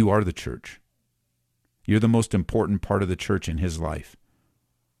 and you are the church. You're the most important part of the church in his life.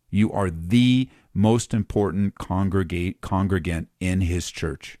 You are the most important congregant in his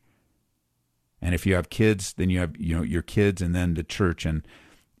church. And if you have kids, then you have your kids and then the church. And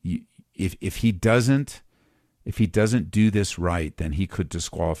if he doesn't do this right, then he could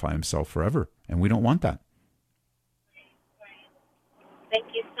disqualify himself forever, and we don't want that. Thank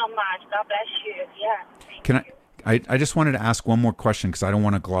you so much. God bless you. Yeah. Can I just wanted to ask one more question, because I don't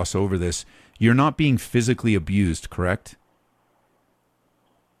want to gloss over this. You're not being physically abused, correct?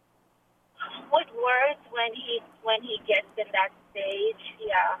 With words, when he gets in that stage,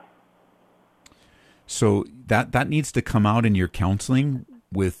 yeah. So that needs to come out in your counseling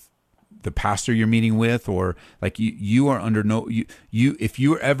with the pastor you're meeting with, or like you are under if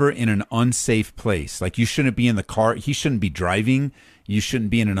you're ever in an unsafe place, like you shouldn't be in the car, he shouldn't be driving, you shouldn't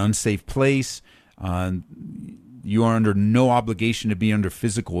be in an unsafe place. You are under no obligation to be under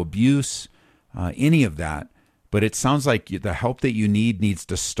physical abuse, any of that. But it sounds like the help that you need needs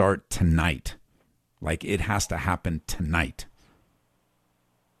to start tonight. Like it has to happen tonight.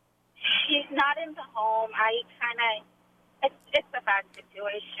 He's not in the home. It's a bad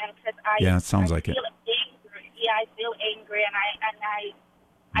situation because it sounds like it. Angry. Yeah, I feel angry, and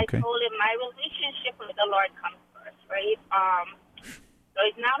I told him my relationship with the Lord comes first, right? So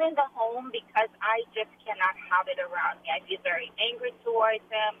he's not in the home because I just cannot have it around me. I feel very angry towards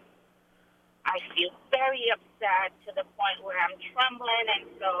him. I feel very upset to the point where I'm trembling, and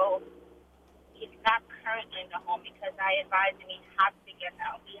so he's not currently in the home because I advise him he has to get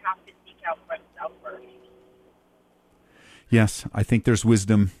out. He has to seek out for himself first. Yes, I think there's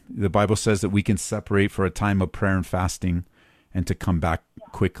wisdom. The Bible says that we can separate for a time of prayer and fasting and to come back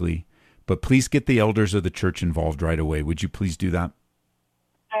quickly. But please get the elders of the church involved right away. Would you please do that?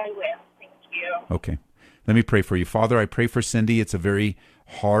 I will. Thank you. Okay. Let me pray for you. Father, I pray for Cindy. It's a very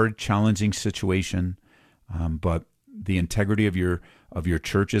hard, challenging situation, but the integrity of your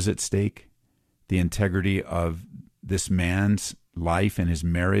church is at stake. The integrity of this man's life and his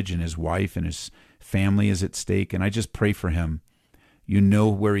marriage and his wife and his family is at stake. And I just pray for him. You know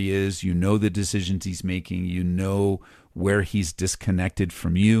where he is. You know the decisions he's making. You know where he's disconnected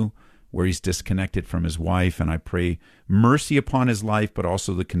from you, where he's disconnected from his wife. And I pray mercy upon his life, but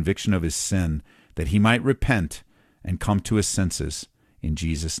also the conviction of his sin, that he might repent and come to his senses. In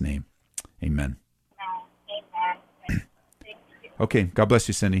Jesus' name, amen. Amen. Okay. God bless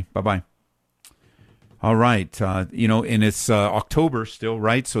you, Cindy. Bye-bye. All right. And it's October still,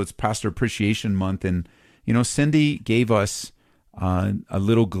 right? So it's Pastor Appreciation Month. And, Cindy gave us a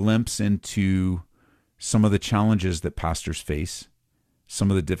little glimpse into some of the challenges that pastors face, some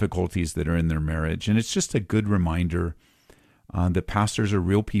of the difficulties that are in their marriage. And it's just a good reminder that pastors are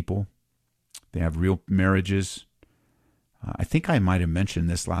real people. They have real marriages. I think I might have mentioned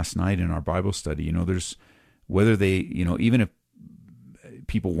this last night in our Bible study. There's whether they, even if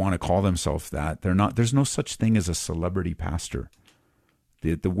people want to call themselves that, there's no such thing as a celebrity pastor.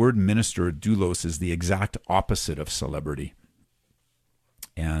 The word minister, doulos, is the exact opposite of celebrity.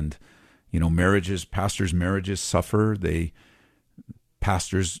 And, pastors' marriages suffer.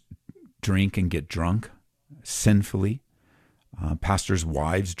 Pastors drink and get drunk sinfully. Pastors'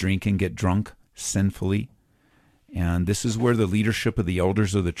 wives drink and get drunk sinfully. And this is where the leadership of the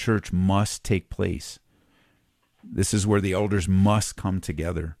elders of the church must take place. This is where the elders must come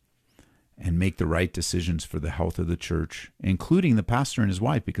together and make the right decisions for the health of the church, including the pastor and his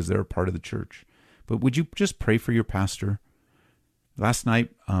wife, because they're a part of the church. But would you just pray for your pastor? Last night,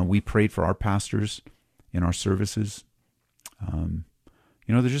 we prayed for our pastors in our services.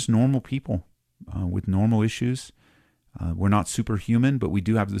 They're just normal people with normal issues. We're not superhuman, but we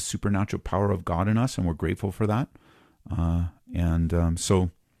do have the supernatural power of God in us, and we're grateful for that.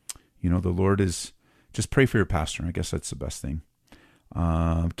 So, the Lord is... Just pray for your pastor. I guess that's the best thing.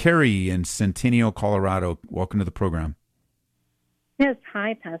 Carrie in Centennial, Colorado, welcome to the program. Yes,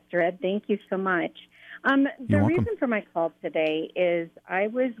 hi, Pastor Ed. Thank you so much. The reason for my call today is I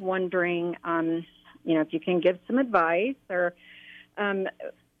was wondering, if you can give some advice or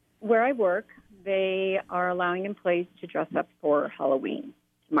where I work, they are allowing employees to dress up for Halloween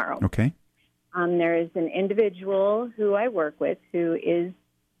tomorrow. Okay. There is an individual who I work with who is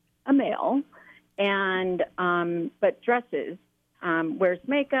a male, and but dresses, wears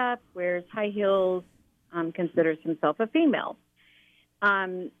makeup, wears high heels, considers himself a female.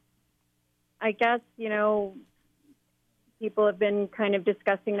 I guess, people have been kind of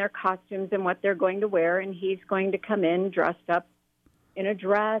discussing their costumes and what they're going to wear, and he's going to come in dressed up in a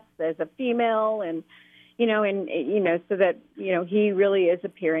dress as a female, and so that, he really is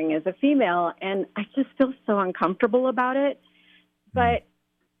appearing as a female. And I just feel so uncomfortable about it. But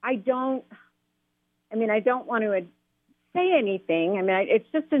I don't want to say anything. It's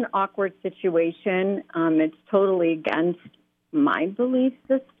just an awkward situation. It's totally against my belief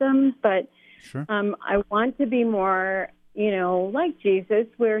system, but sure. I want to be more, like Jesus,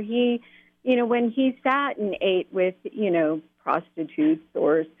 where he, when he sat and ate with, prostitutes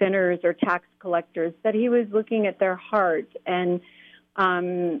or sinners or tax collectors, that he was looking at their heart. And,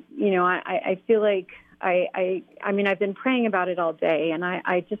 I feel like I've been praying about it all day, and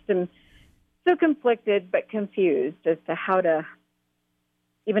I just am so conflicted but confused as to how to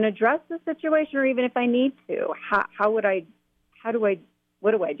even address the situation, or even if I need to.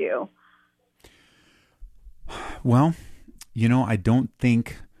 What do I do? Well, I don't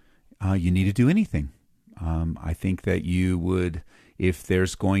think you need to do anything. I think that you would, if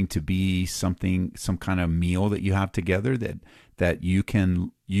there's going to be some kind of meal that you have together that you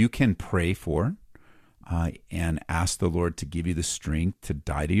can pray for and ask the Lord to give you the strength to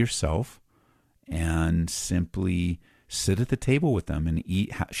die to yourself and simply sit at the table with them and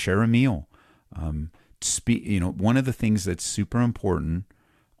eat, share a meal. One of the things that's super important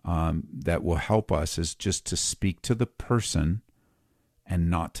that will help us is just to speak to the person and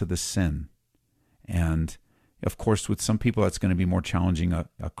not to the sin. And of course, with some people, that's going to be more challenging. A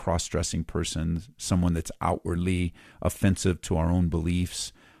cross-dressing person, someone that's outwardly offensive to our own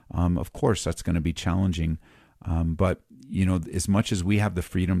beliefs. Of course, that's going to be challenging. But as much as we have the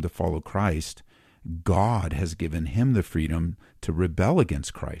freedom to follow Christ, God has given him the freedom to rebel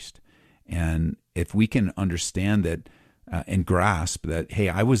against Christ. And if we can understand that and grasp that, hey,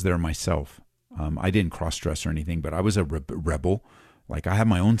 I was there myself. I didn't cross-dress or anything, but I was a rebel. Like, I have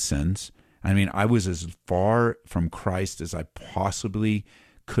my own sins. I was as far from Christ as I possibly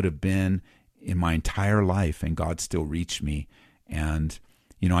could have been in my entire life, and God still reached me. And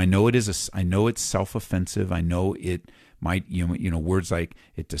I know it's self-offensive. I know it might, words like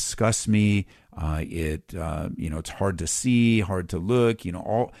it disgusts me. It's hard to see, hard to look.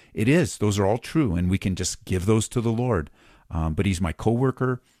 All it is. Those are all true, and we can just give those to the Lord. But He's my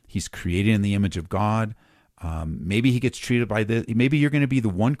coworker. He's created in the image of God. Maybe he gets treated by this. Maybe you're going to be the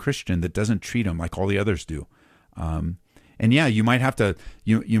one Christian that doesn't treat him like all the others do. And yeah, you might have to.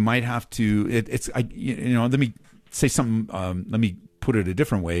 You might have to. Let me say something. Let me put it a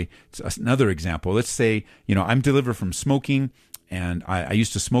different way. It's another example. Let's say I'm delivered from smoking, And I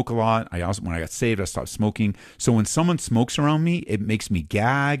used to smoke a lot. When I got saved, I stopped smoking. So when someone smokes around me, it makes me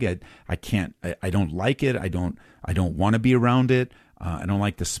gag. I don't like it. I don't want to be around it. I don't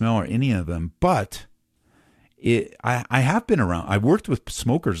like the smell or any of them. But I have been around. I worked with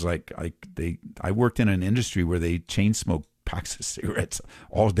smokers. I worked in an industry where they chain smoke packs of cigarettes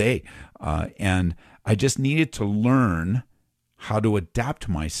all day. And I just needed to learn how to adapt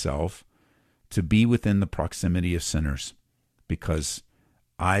myself to be within the proximity of sinners, because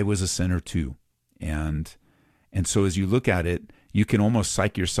I was a sinner too. And so as you look at it, you can almost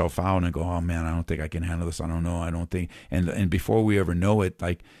psych yourself out and go, oh man, I don't think I can handle this. I don't know. I don't think. And before we ever know it,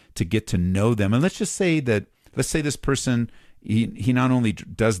 like, to get to know them. And let's say this person, he not only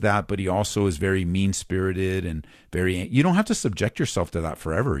does that, but he also is very mean-spirited and you don't have to subject yourself to that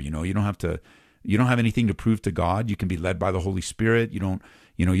forever. You don't have anything to prove to God. You can be led by the Holy Spirit. You don't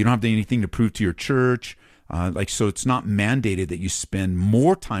have anything to prove to your church. So it's not mandated that you spend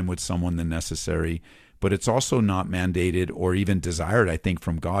more time with someone than necessary, but it's also not mandated or even desired, I think,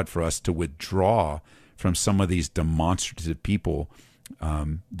 from God for us to withdraw from some of these demonstrative people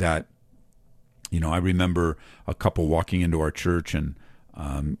that, I remember a couple walking into our church and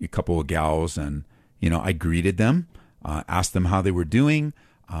a couple of gals, and, I greeted them, asked them how they were doing.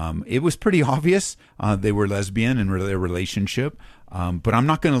 It was pretty obvious they were lesbian in their relationship, but I'm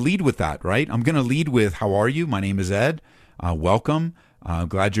not going to lead with that, right? I'm going to lead with, how are you? My name is Ed. Welcome.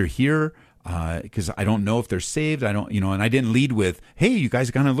 Glad you're here, because I don't know if they're saved. I don't, and I didn't lead with, hey, you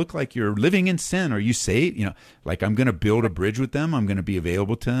guys kind of look like you're living in sin. Are you saved? I'm going to build a bridge with them. I'm going to be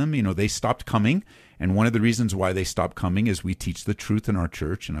available to them. They stopped coming. And one of the reasons why they stopped coming is we teach the truth in our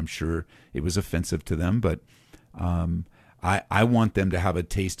church, and I'm sure it was offensive to them, but I want them to have a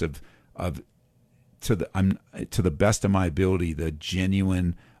taste of to the best of my ability, the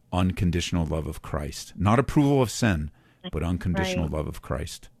genuine, unconditional love of Christ. Not approval of sin, but unconditional love of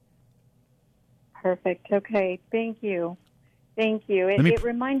Christ. Perfect. Okay. Thank you. It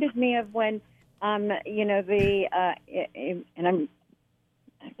reminded me of when, and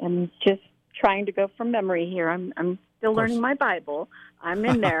I'm just trying to go from memory here. I'm still learning my Bible. I'm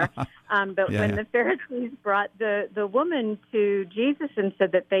in there. But when the Pharisees brought the woman to Jesus and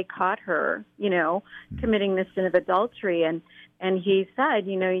said that they caught her, committing the sin of adultery, and he said,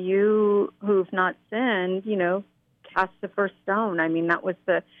 you who've not sinned, cast the first stone. I mean, that was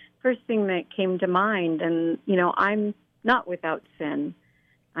the first thing that came to mind. And, I'm not without sin.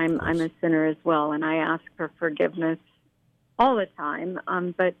 I'm a sinner as well, and I ask for forgiveness all the time.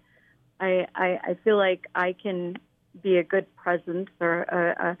 But I feel like I can be a good presence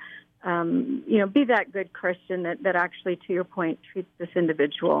or, be that good Christian that actually, to your point, treats this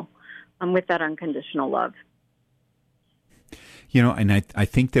individual with that unconditional love. And I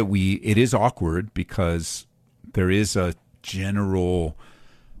think that it is awkward because there is a general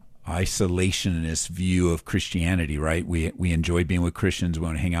isolationist view of Christianity, right? We enjoy being with Christians. We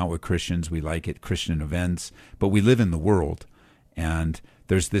want to hang out with Christians. We like it, Christian events, but we live in the world. And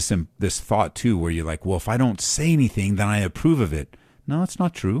there's this thought too, where you're like, well, if I don't say anything, then I approve of it. No, that's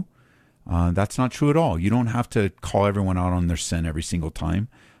not true. That's not true at all. You don't have to call everyone out on their sin every single time.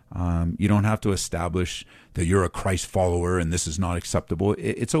 You don't have to establish that you're a Christ follower and this is not acceptable.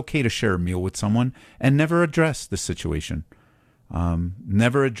 It's okay to share a meal with someone and never address the situation.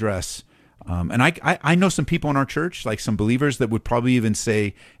 Never address. And I know some people in our church, like some believers, that would probably even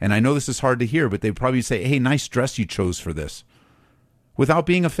say, and I know this is hard to hear, but they'd probably say, hey, nice dress you chose for this, without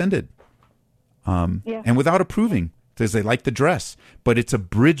being offended, and without approving, because they like the dress. But it's a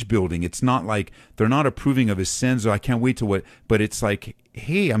bridge building. It's not like they're not approving of his sins, or I can't wait to what. But it's like,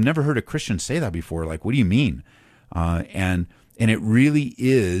 hey, I've never heard a Christian say that before. Like, what do you mean? And it really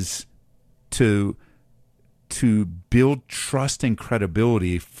is to build trust and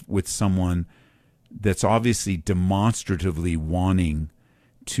credibility with someone that's obviously demonstratively wanting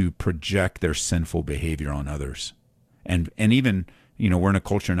to project their sinful behavior on others, and even. We're in a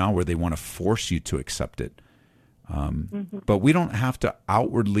culture now where they want to force you to accept it. But we don't have to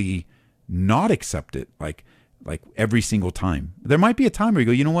outwardly not accept it like every single time. There might be a time where you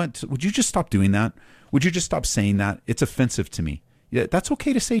go, you know what? Would you just stop doing that? Would you just stop saying that? It's offensive to me. Yeah, that's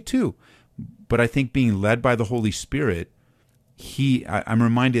okay to say too. But I think being led by the Holy Spirit, I'm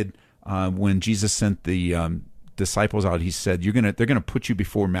reminded when Jesus sent the disciples out, he said, they're going to put you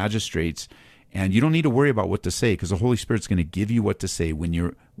before magistrates. And you don't need to worry about what to say, because the Holy Spirit's going to give you what to say when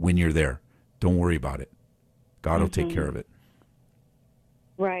you're there. Don't worry about it. God will take care of it.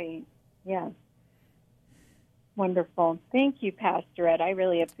 Right. Yes. Wonderful. Thank you, Pastor Ed. I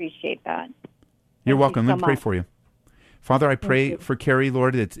really appreciate that. You're welcome. Let me pray for you. Father, I pray for Carrie,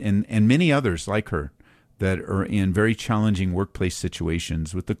 Lord, and many others like her that are in very challenging workplace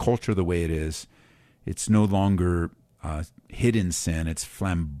situations with the culture the way it is. It's no longer hidden sin. It's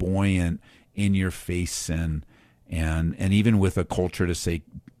flamboyant, in-your-face sin. And even with a culture to say,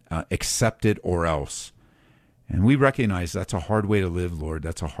 accept it or else. And we recognize that's a hard way to live, Lord.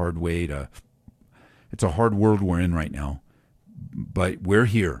 That's a hard way it's a hard world we're in right now. But we're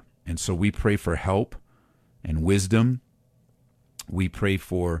here. And so we pray for help and wisdom. We pray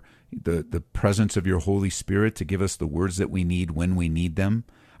for the presence of your Holy Spirit to give us the words that we need when we need them.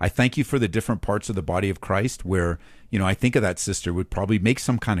 I thank you for the different parts of the body of Christ where, I think of that sister would probably make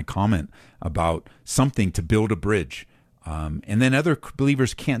some kind of comment about something to build a bridge. And then other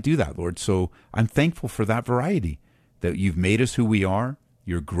believers can't do that, Lord. So I'm thankful for that variety, that you've made us who we are,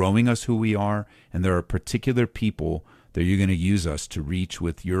 you're growing us who we are, and there are particular people that you're going to use us to reach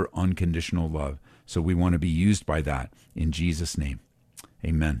with your unconditional love. So we want to be used by that in Jesus' name.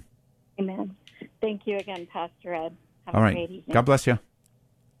 Amen. Amen. Thank you again, Pastor Ed. Have All a right. great evening. God bless you.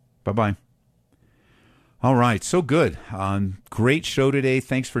 Bye-bye. All right. So good. Great show today.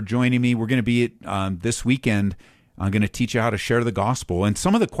 Thanks for joining me. We're going to be this weekend. I'm going to teach you how to share the gospel. And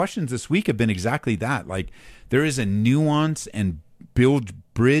some of the questions this week have been exactly that. Like there is a nuance and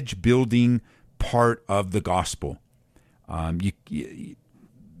bridge building part of the gospel. You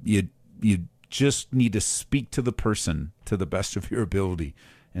just need to speak to the person to the best of your ability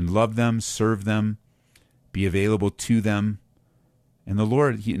and love them, serve them, be available to them. And the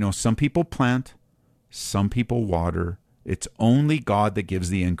Lord, some people plant, some people water. It's only God that gives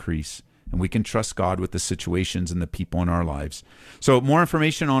the increase. And we can trust God with the situations and the people in our lives. So more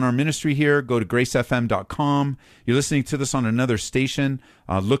information on our ministry here, go to gracefm.com. You're listening to this on another station.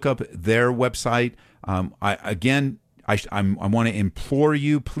 Look up their website. I want to implore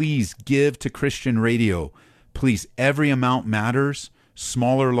you, please give to Christian radio. Please, every amount matters,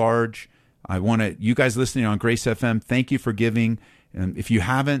 small or large. You guys listening on Grace FM, thank you for giving. And if you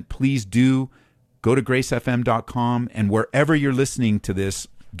haven't, please do go to gracefm.com. And wherever you're listening to this,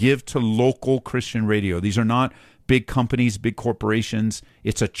 give to local Christian radio. These are not big companies, big corporations.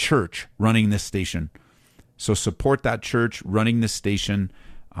 It's a church running this station. So support that church running this station.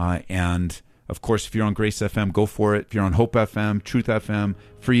 And of course, if you're on Grace FM, go for it. If you're on Hope FM, Truth FM,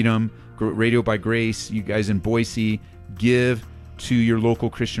 Freedom, Radio by Grace, you guys in Boise, give to your local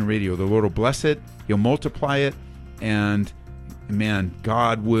Christian radio. The Lord will bless it. He'll multiply it. And man,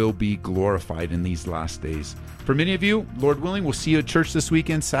 God will be glorified in these last days. For many of you, Lord willing, we'll see you at church this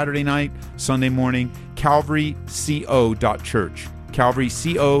weekend, Saturday night, Sunday morning, calvaryco.church.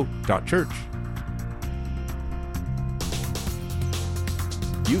 calvaryco.church.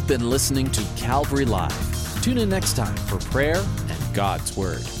 You've been listening to Calvary Live. Tune in next time for prayer and God's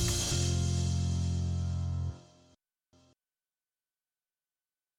Word.